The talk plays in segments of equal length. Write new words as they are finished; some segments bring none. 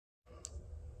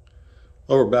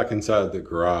Well, we're back inside the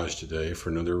garage today for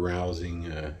another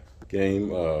rousing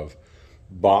game of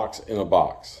box in a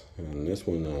box. And this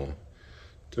one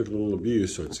took a little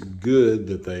abuse, so it's good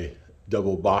that they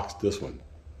double boxed this one.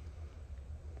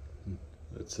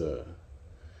 Let's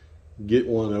get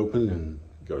one open and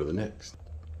go to the next.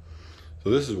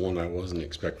 So this is one I wasn't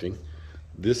expecting.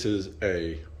 This is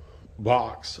a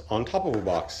box on top of a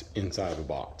box inside a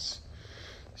box.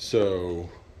 So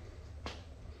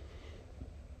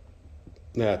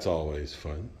that's always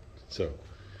fun. So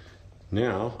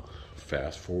now,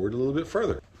 fast forward a little bit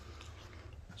further.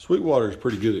 Sweetwater is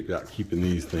pretty good at keeping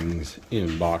these things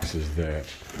in boxes that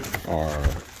are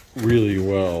really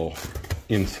well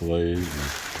insulated and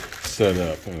set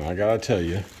up. And I gotta tell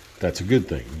you, that's a good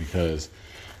thing, because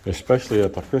especially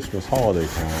at the Christmas holiday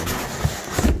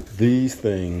time, these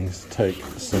things take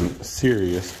some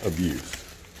serious abuse.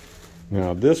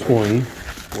 Now this one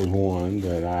was one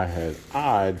that I had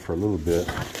eyed for a little bit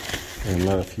and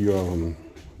let a few of them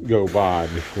go by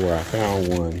before I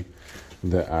found one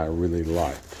that I really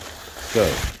liked. So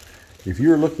if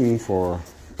you're looking for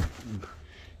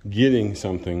getting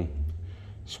something,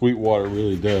 Sweetwater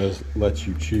really does let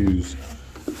you choose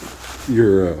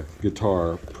your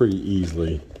guitar pretty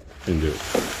easily and do it.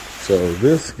 So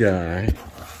this guy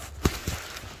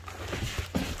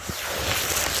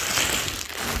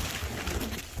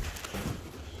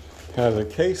has a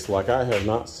case like I have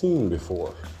not seen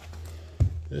before.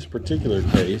 This particular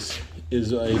case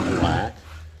is a black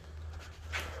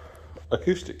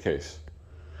acoustic case.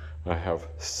 I have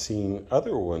seen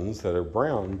other ones that are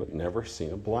brown, but never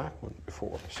seen a black one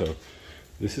before. So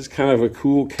this is kind of a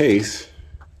cool case,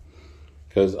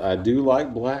 because I do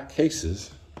like black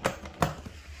cases.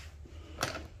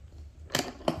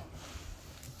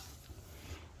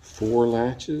 Four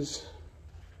latches.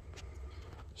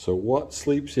 So what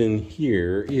sleeps in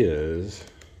here is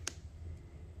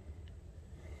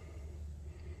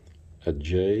a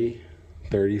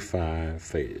J35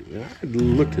 faded. Now, I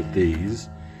looked at these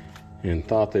and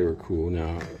thought they were cool.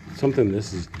 Now,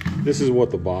 this is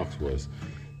what the box was.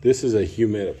 This is a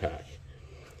humidipack,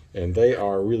 and they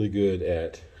are really good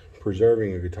at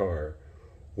preserving a guitar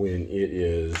when it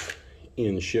is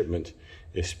in shipment,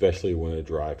 especially when a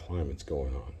dry climate's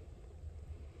going on.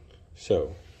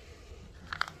 So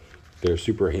they're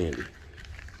super handy.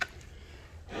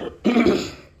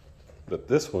 But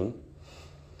this one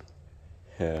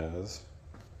has,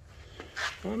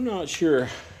 I'm not sure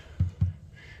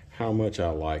how much I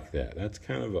like that. That's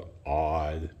kind of an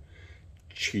odd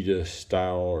cheetah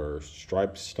style or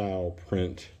striped style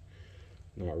print.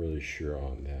 Not really sure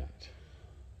on that.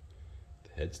 The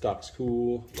headstock's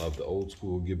cool. Love the old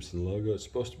school Gibson logo. It's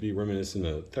supposed to be reminiscent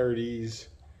of the 30s,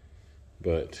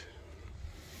 but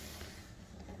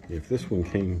if this one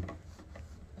came,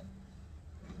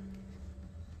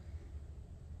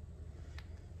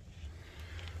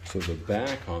 so the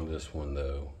back on this one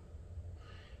though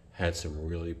had some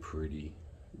really pretty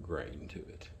grain to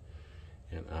it,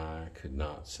 and I could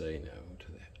not say no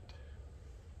to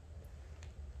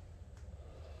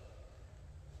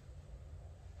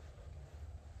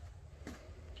that.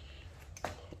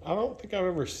 I don't think I've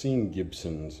ever seen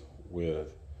Gibsons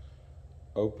with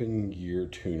open gear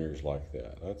tuners like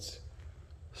that. That's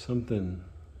something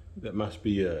that must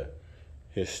be a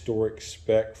historic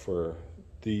spec for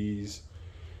these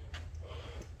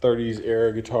 30s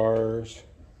era guitars,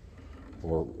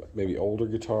 or maybe older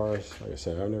guitars. Like I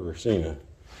said, I've never seen a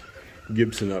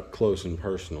Gibson up close and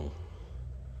personal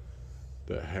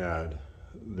that had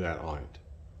that on it.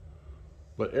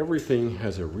 But everything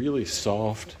has a really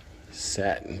soft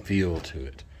satin feel to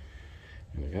it,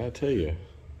 and I gotta tell you,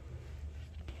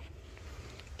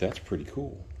 that's pretty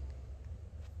cool.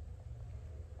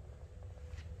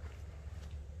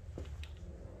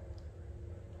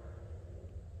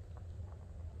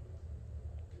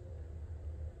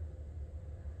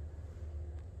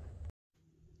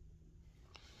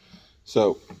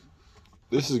 So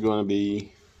this is going to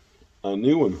be a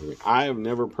new one for me. I have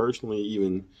never personally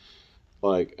even,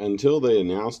 until they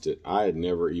announced it, I had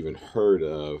never even heard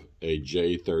of a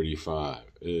J35.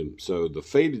 And so the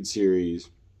faded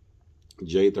series,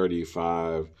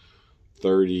 J35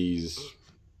 30s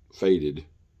faded,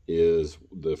 is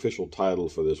the official title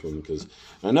for this one, because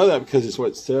I know that because it's what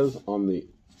it says on the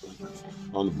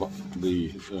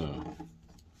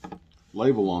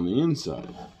label on the inside.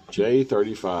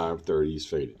 J35 30s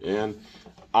faded. And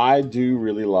I do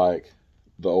really like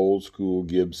the old school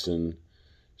Gibson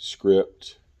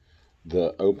script,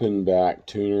 the open back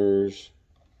tuners.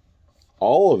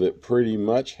 All of it pretty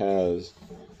much has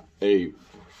a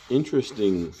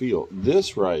interesting feel.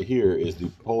 This right here is the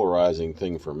polarizing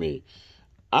thing for me.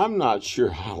 I'm not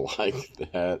sure I like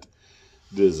that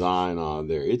design on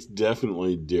there. It's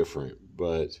definitely different,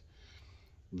 but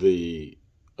the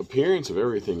appearance of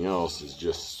everything else is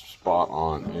just spot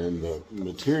on, and the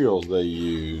materials they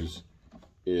use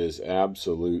is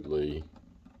absolutely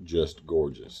just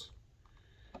gorgeous.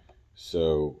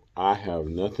 So I have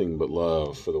nothing but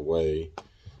love for the way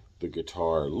the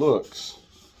guitar looks,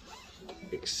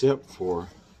 except for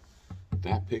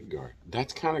that pick guard.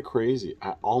 That's kind of crazy.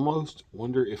 I almost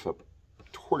wonder if a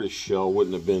tortoise shell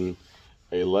wouldn't have been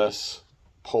a less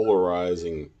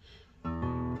polarizing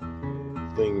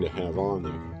thing to have on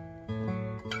there.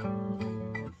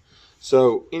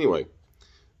 So anyway,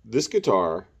 this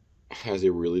guitar has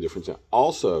a really different sound.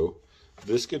 Also,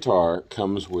 this guitar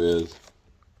comes with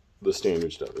the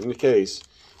standard stuff. In the case,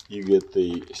 you get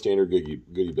the standard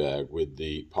goodie bag with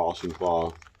the polishing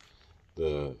cloth,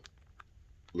 the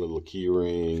little key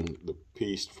ring, the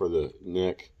piece for the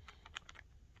neck,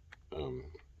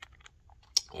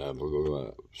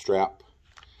 strap,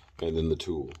 and then the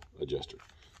tool adjuster.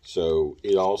 So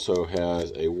it also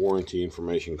has a warranty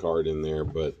information card in there,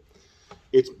 but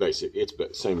it's basic. It's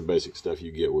same basic stuff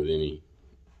you get with any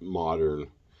modern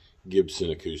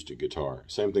Gibson acoustic guitar.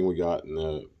 Same thing we got in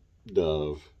the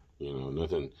Dove. You know,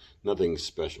 nothing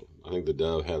special. I think the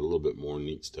Dove had a little bit more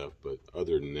neat stuff, but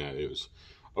other than that, it was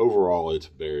overall it's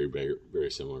very, very,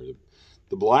 very similar.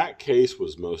 The black case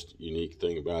was the most unique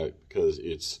thing about it because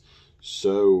it's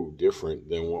so different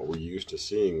than what we're used to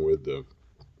seeing with the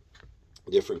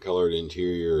different colored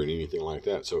interior and anything like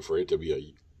that. So for it to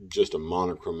be just a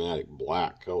monochromatic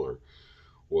black color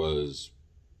was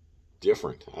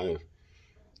different.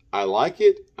 I like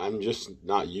it. I'm just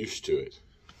not used to it.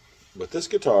 But this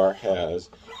guitar has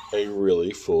a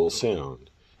really full sound,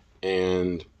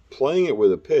 and playing it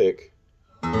with a pick,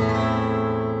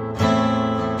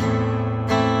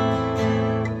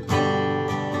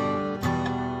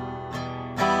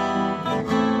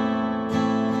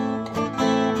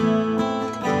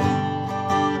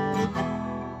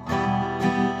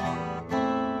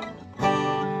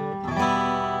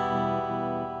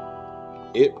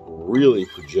 it really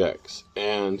projects.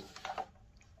 And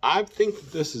I think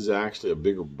that this is actually a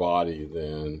bigger body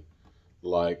than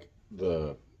like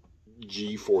the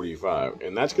G45,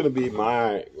 and that's going to be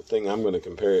my thing I'm going to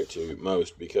compare it to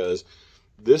most, because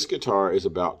this guitar is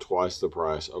about twice the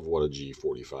price of what a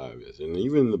G45 is, and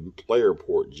even the player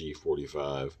port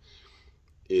G45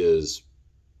 is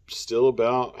still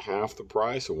about half the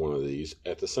price of one of these.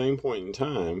 At the same point in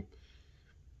time,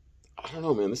 I don't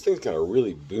know, man, this thing's got a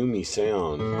really boomy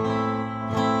sound.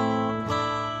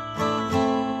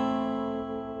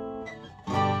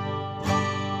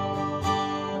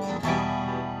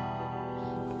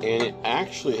 And it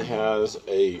actually has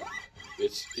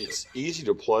it's easy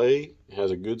to play, it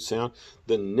has a good sound.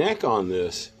 The neck on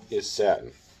this is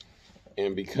satin.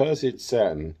 And because it's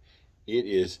satin, it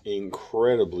is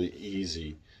incredibly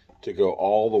easy to go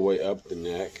all the way up the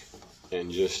neck and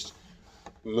just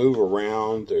move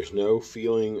around. There's no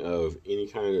feeling of any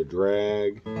kind of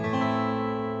drag.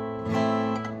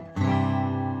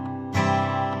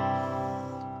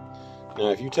 Now,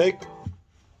 if you take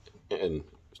and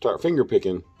start finger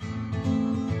picking,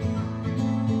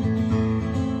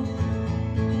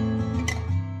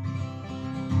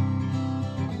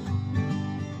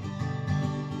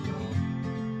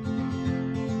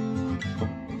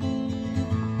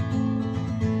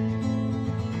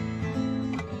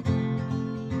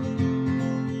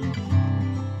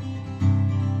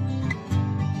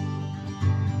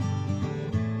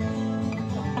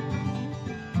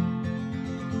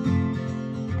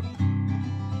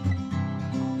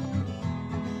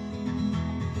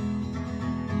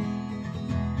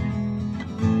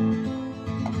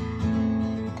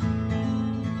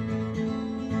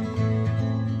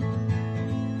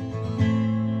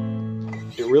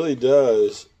 it really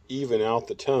does even out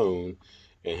the tone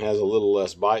and has a little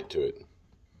less bite to it.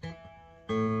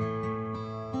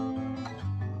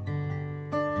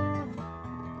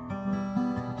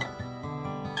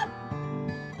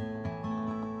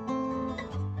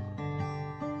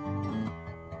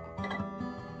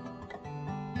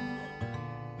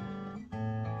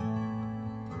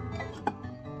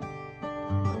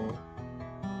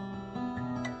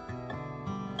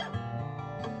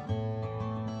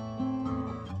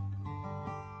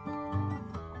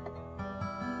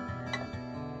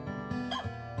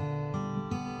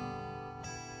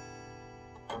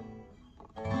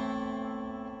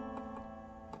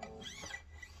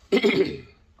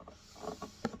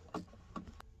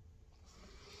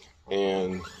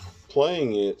 And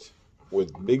playing it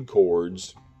with big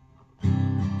chords,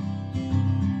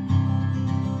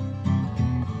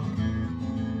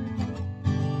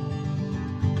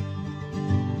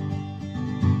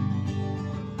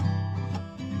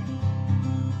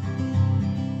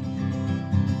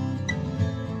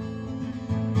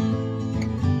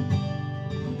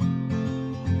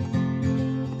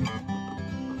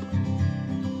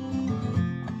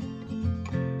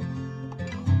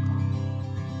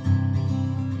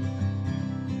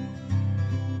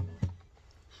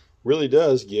 really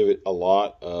does give it a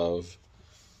lot of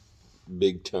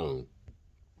big tone.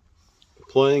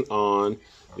 Playing on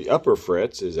the upper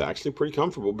frets is actually pretty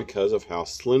comfortable because of how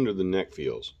slender the neck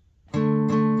feels.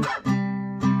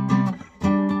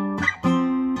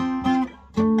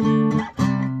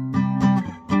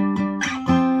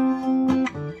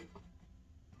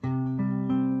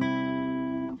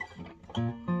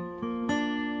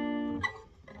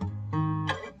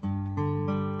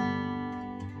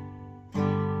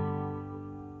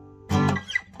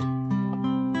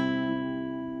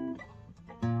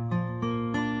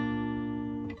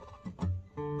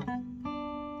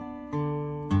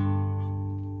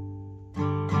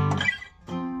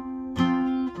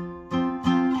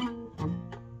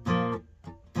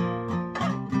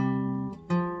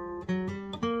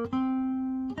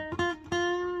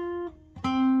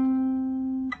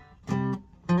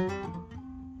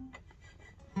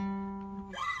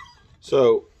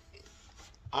 So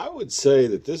I would say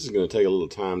that this is going to take a little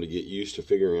time to get used to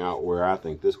figuring out where I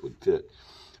think this would fit.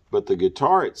 But the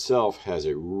guitar itself has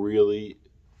a really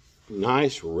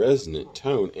nice resonant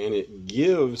tone, and it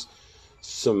gives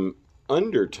some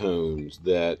undertones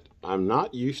that I'm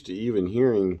not used to even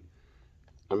hearing.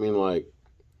 I mean, like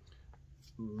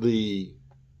the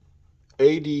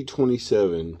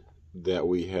AD27 that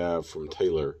we have from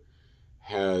Taylor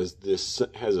has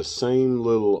a same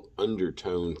little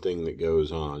undertone thing that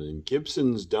goes on, and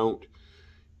Gibsons don't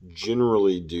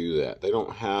generally do that. They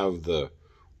don't have the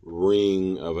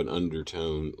ring of an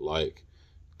undertone like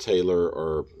Taylor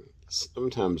or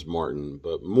sometimes Martin,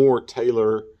 but more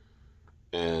Taylor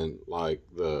and like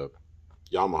the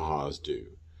Yamahas do.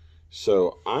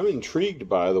 So I'm intrigued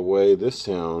by the way this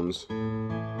sounds.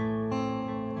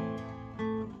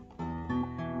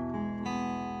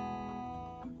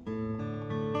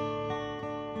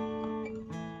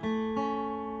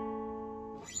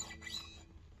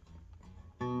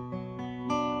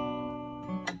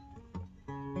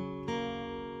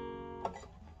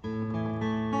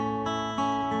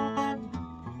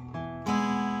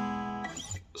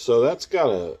 So that's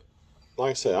gotta, like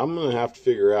I said, I'm gonna have to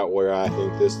figure out where I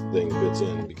think this thing fits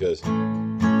in, because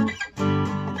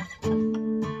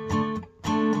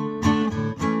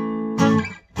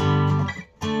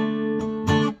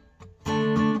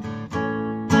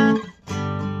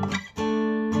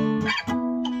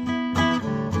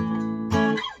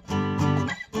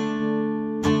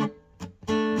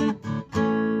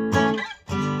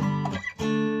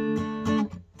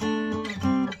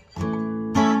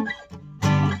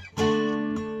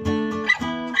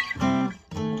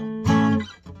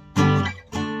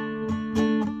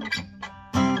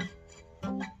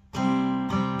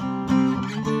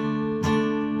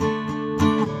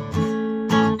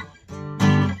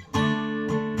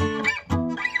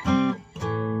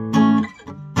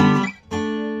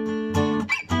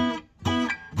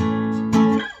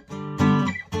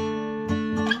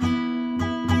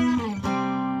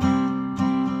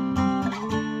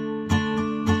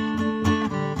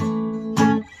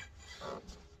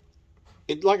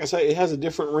like I say, it has a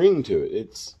different ring to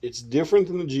it. It's different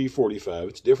than the G45.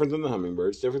 It's different than the Hummingbird.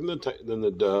 It's different than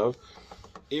the Dove.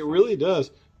 It really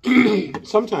does.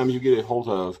 Sometimes you get a hold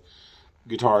of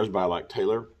guitars by like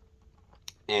Taylor,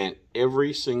 and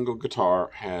every single guitar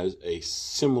has a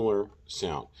similar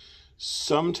sound.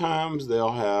 Sometimes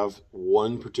they'll have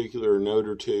one particular note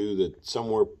or two that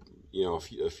somewhere, you know,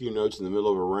 a few notes in the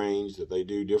middle of a range that they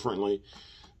do differently.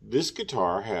 This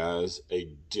guitar has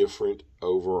a different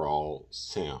overall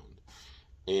sound,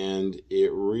 and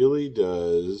it really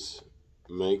does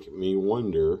make me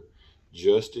wonder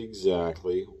just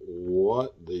exactly where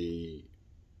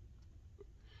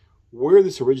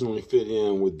this originally fit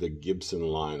in with the Gibson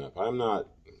lineup. I'm not,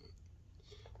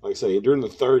 like I say, during the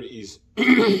 30s,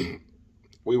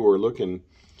 we were looking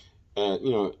at, you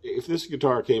know, if this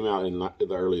guitar came out in the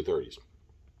early 30s,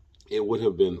 it would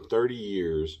have been 30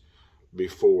 years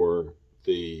before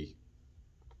the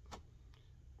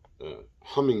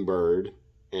Hummingbird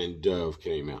and Dove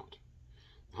came out.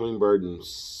 Hummingbird in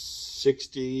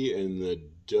 60 and the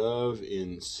Dove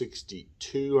in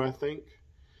 62, I think.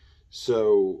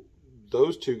 So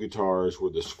those two guitars were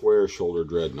the square shoulder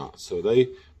dreadnoughts. So they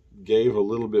gave a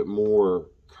little bit more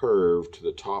curve to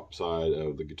the top side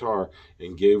of the guitar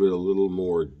and gave it a little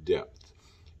more depth.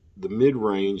 The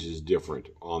mid-range is different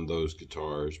on those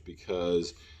guitars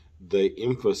because they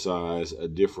emphasize a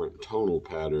different tonal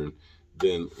pattern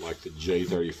than like the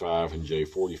J35 and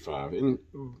J45, and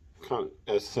kind of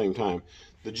at the same time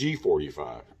the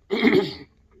G45.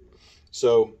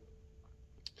 So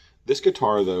this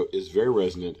guitar though is very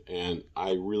resonant, and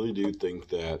I really do think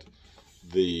that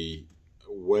the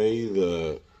way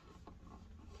the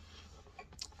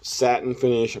satin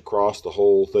finish across the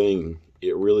whole thing.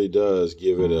 It really does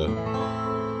give it a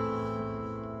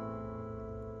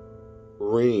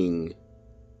ring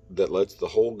that lets the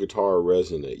whole guitar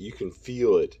resonate. You can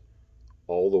feel it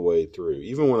all the way through.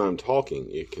 Even when I'm talking,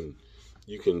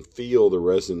 you can feel the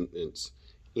resonance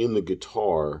in the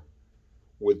guitar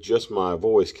with just my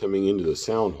voice coming into the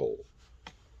sound hole.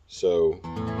 So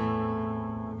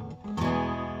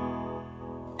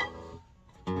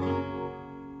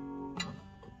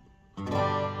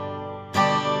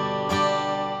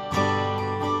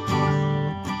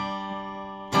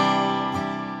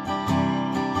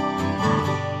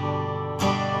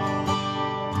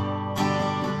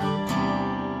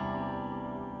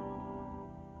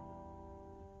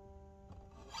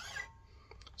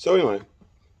anyway,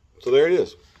 so there it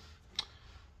is.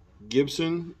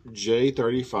 Gibson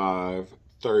J35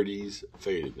 30s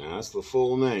faded. Now that's the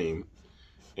full name,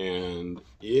 and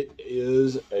it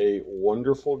is a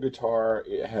wonderful guitar.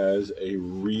 It has a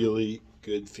really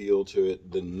good feel to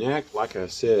it. The neck, like I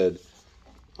said,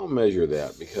 I'll measure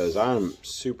that because I'm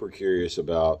super curious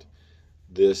about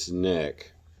this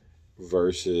neck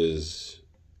versus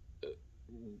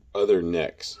other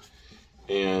necks.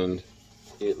 And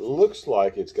it looks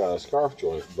like it's got a scarf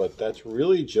joint, but that's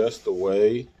really just the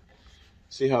way.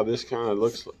 See how this kind of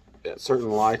looks? At certain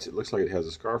lights, it looks like it has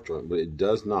a scarf joint, but it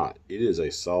does not. It is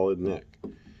a solid neck,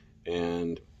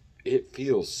 and it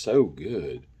feels so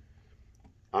good.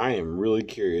 I am really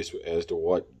curious as to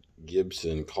what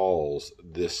Gibson calls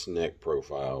this neck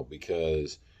profile,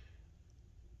 because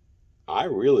I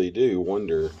really do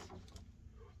wonder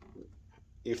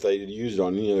if they use it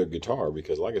on any other guitar,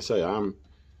 because like I say, I'm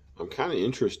kind of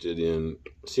interested in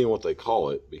seeing what they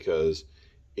call it, because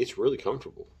it's really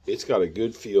comfortable. It's got a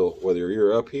good feel, whether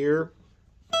you're up here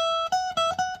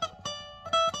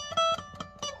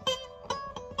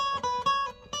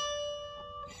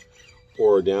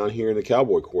or down here in the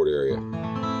cowboy chord area.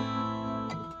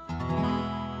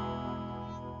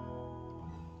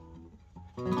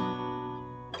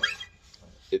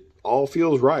 It all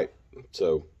feels right.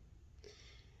 So,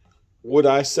 would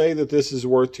I say that this is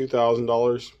worth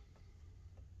 $2,000?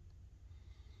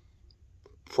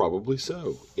 Probably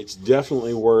so. It's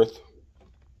definitely worth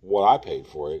what I paid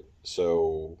for it.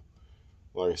 So,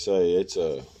 like I say, it's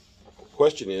a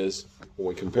question is, when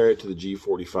we compare it to the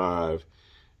G45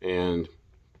 and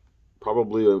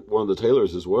probably one of the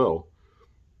Taylors as well,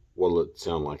 what'll it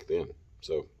sound like then?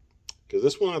 So, because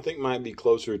this one I think might be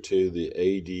closer to the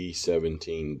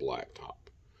AD17 blacktop,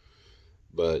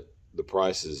 but the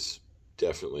price is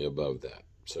definitely above that.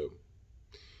 So,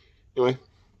 anyway,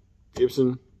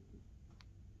 Gibson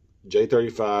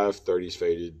J35 30s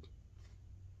faded.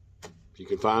 If you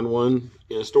can find one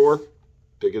in a store,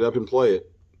 pick it up and play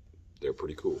it. They're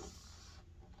pretty cool.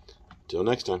 Till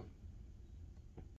next time.